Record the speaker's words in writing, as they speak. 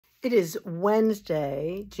It is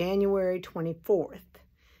Wednesday, January 24th,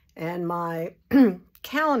 and my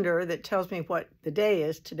calendar that tells me what the day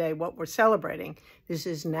is today, what we're celebrating, this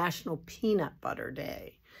is National Peanut Butter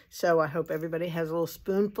Day. So I hope everybody has a little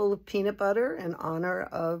spoonful of peanut butter in honor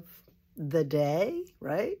of the day,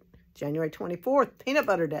 right? January 24th, Peanut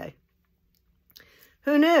Butter Day.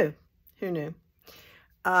 Who knew? Who knew?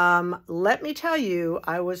 Let me tell you,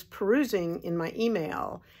 I was perusing in my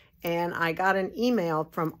email, and I got an email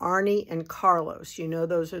from Arnie and Carlos. You know,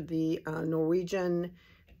 those are the Norwegian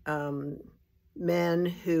men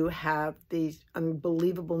who have these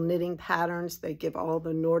unbelievable knitting patterns. They give all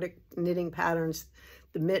the Nordic knitting patterns,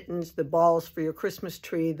 the mittens, the balls for your Christmas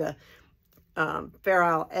tree, the Fair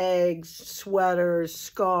Isle eggs, sweaters,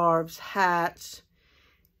 scarves, hats.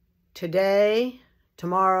 Today,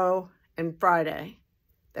 tomorrow, and Friday.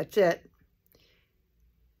 That's it.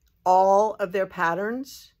 All of their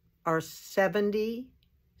patterns are 70%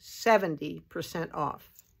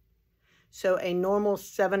 off. So a normal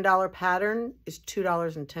 $7 pattern is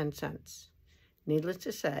 $2.10. Needless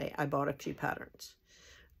to say, I bought a few patterns.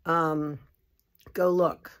 Go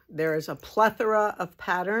look. There is a plethora of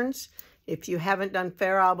patterns. If you haven't done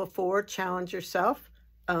Fair Isle before, challenge yourself.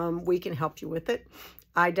 We can help you with it.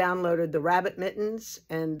 I downloaded the rabbit mittens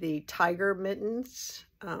and the tiger mittens,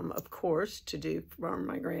 of course, to do for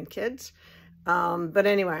my grandkids. But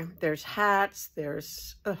anyway, there's hats,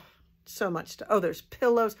 there's so much stuff. Oh, there's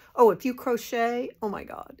pillows. Oh, if you crochet, oh my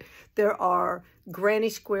God. There are granny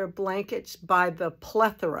square blankets by the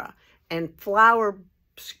plethora and flower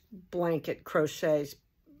blanket crochets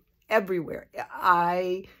everywhere.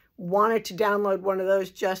 I wanted to download one of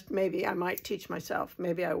those, just maybe I might teach myself.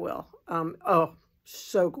 Maybe I will. Oh,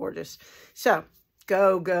 so gorgeous. So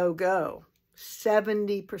go, go, go.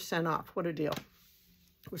 70% off. What a deal.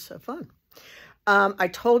 It was so fun. I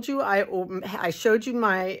told you, I showed you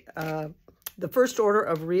my, the first order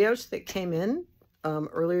of Rios that came in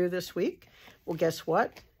earlier this week. Well, guess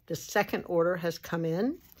what? The second order has come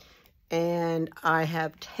in, and I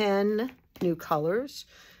have 10 new colors.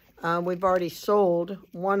 We've already sold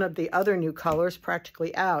one of the other new colors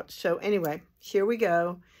practically out. So anyway, here we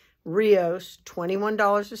go. Rios,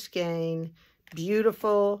 $21 a skein.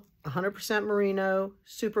 Beautiful, 100% merino,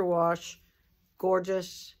 superwash,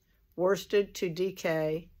 gorgeous, worsted to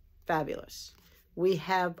DK, fabulous. We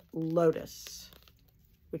have Lotus,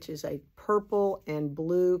 which is a purple and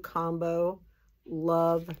blue combo.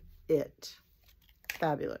 Love it.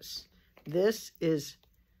 Fabulous. This is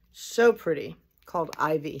so pretty, called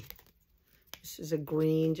Ivy. This is a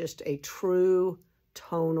green, just a true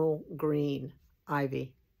tonal green,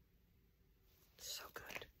 Ivy. So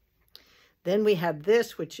good. Then we have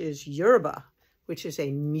this, which is Yerba, which is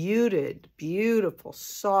a muted, beautiful,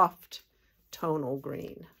 soft tonal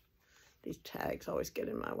green. These tags always get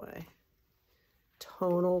in my way.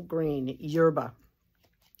 Tonal green, Yerba.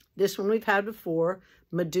 This one we've had before,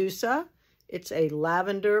 Medusa. It's a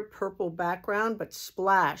lavender purple background, but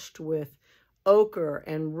splashed with ochre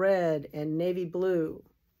and red and navy blue.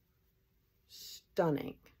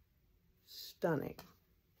 Stunning, stunning.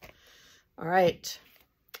 All right,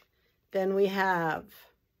 then we have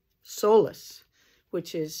Solace,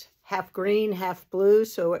 which is half green, half blue,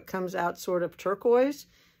 so it comes out sort of turquoise,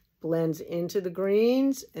 blends into the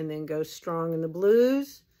greens, and then goes strong in the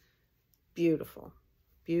blues. Beautiful,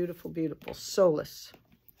 beautiful, beautiful. Solace.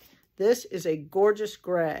 This is a gorgeous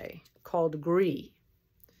gray called Gris.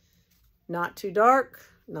 Not too dark,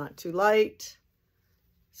 not too light,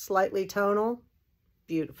 slightly tonal.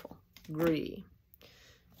 Beautiful. Gris.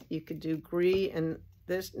 You could do Gris and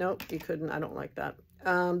this. Nope, you couldn't. I don't like that.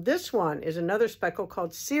 This one is another speckle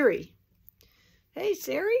called Siri. Hey,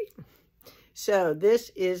 Siri. So this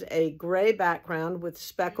is a gray background with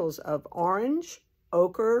speckles of orange,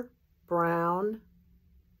 ochre, brown.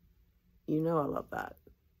 You know I love that.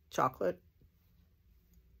 Chocolate.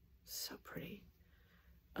 So pretty.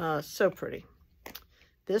 So pretty.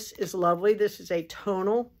 This is lovely. This is a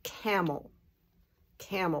tonal camel.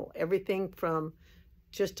 Camel. Everything from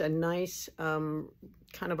just a nice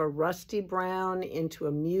kind of a rusty brown into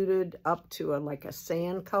a muted up to like a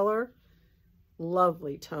sand color.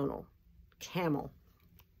 Lovely tonal. Camel.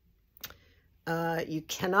 You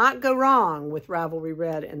cannot go wrong with Ravelry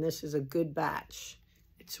Red, and this is a good batch.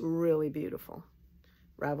 It's really beautiful.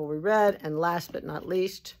 Ravelry Red, and last but not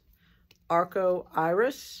least, Arco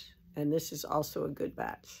Iris, and this is also a good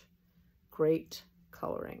batch. Great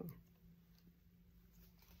coloring.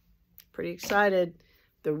 Pretty excited.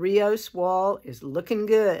 The Rios wall is looking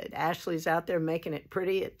good. Ashley's out there making it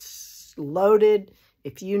pretty. It's loaded.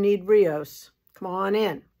 If you need Rios, come on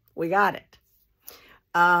in. We got it.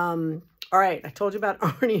 All right, I told you about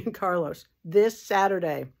Arnie and Carlos. This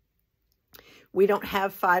Saturday, we don't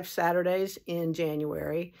have 5 Saturdays in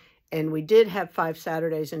January, and we did have 5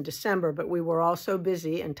 Saturdays in December, but we were all so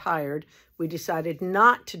busy and tired, we decided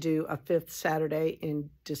not to do a 5th Saturday in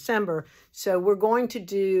December. So we're going to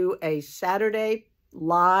do a Saturday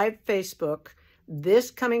live Facebook this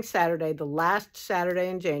coming Saturday, the last Saturday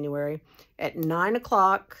in January at 9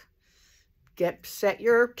 o'clock. Set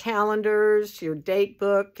your calendars, your date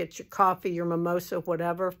book, get your coffee, your mimosa,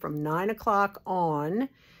 whatever. From 9 o'clock on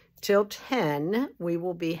till 10, we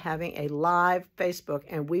will be having a live Facebook,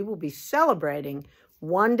 and we will be celebrating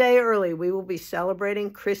one day early. We will be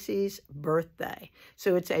celebrating Chrissy's birthday.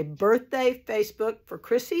 So it's a birthday Facebook for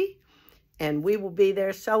Chrissy, and we will be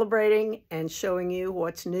there celebrating and showing you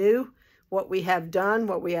what's new, what we have done,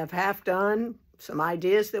 what we have half done, some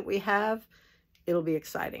ideas that we have. It'll be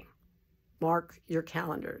exciting. Mark your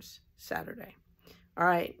calendars, Saturday. All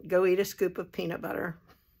right, go eat a scoop of peanut butter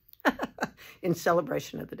in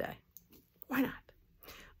celebration of the day. Why not?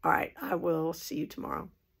 All right, I will see you tomorrow.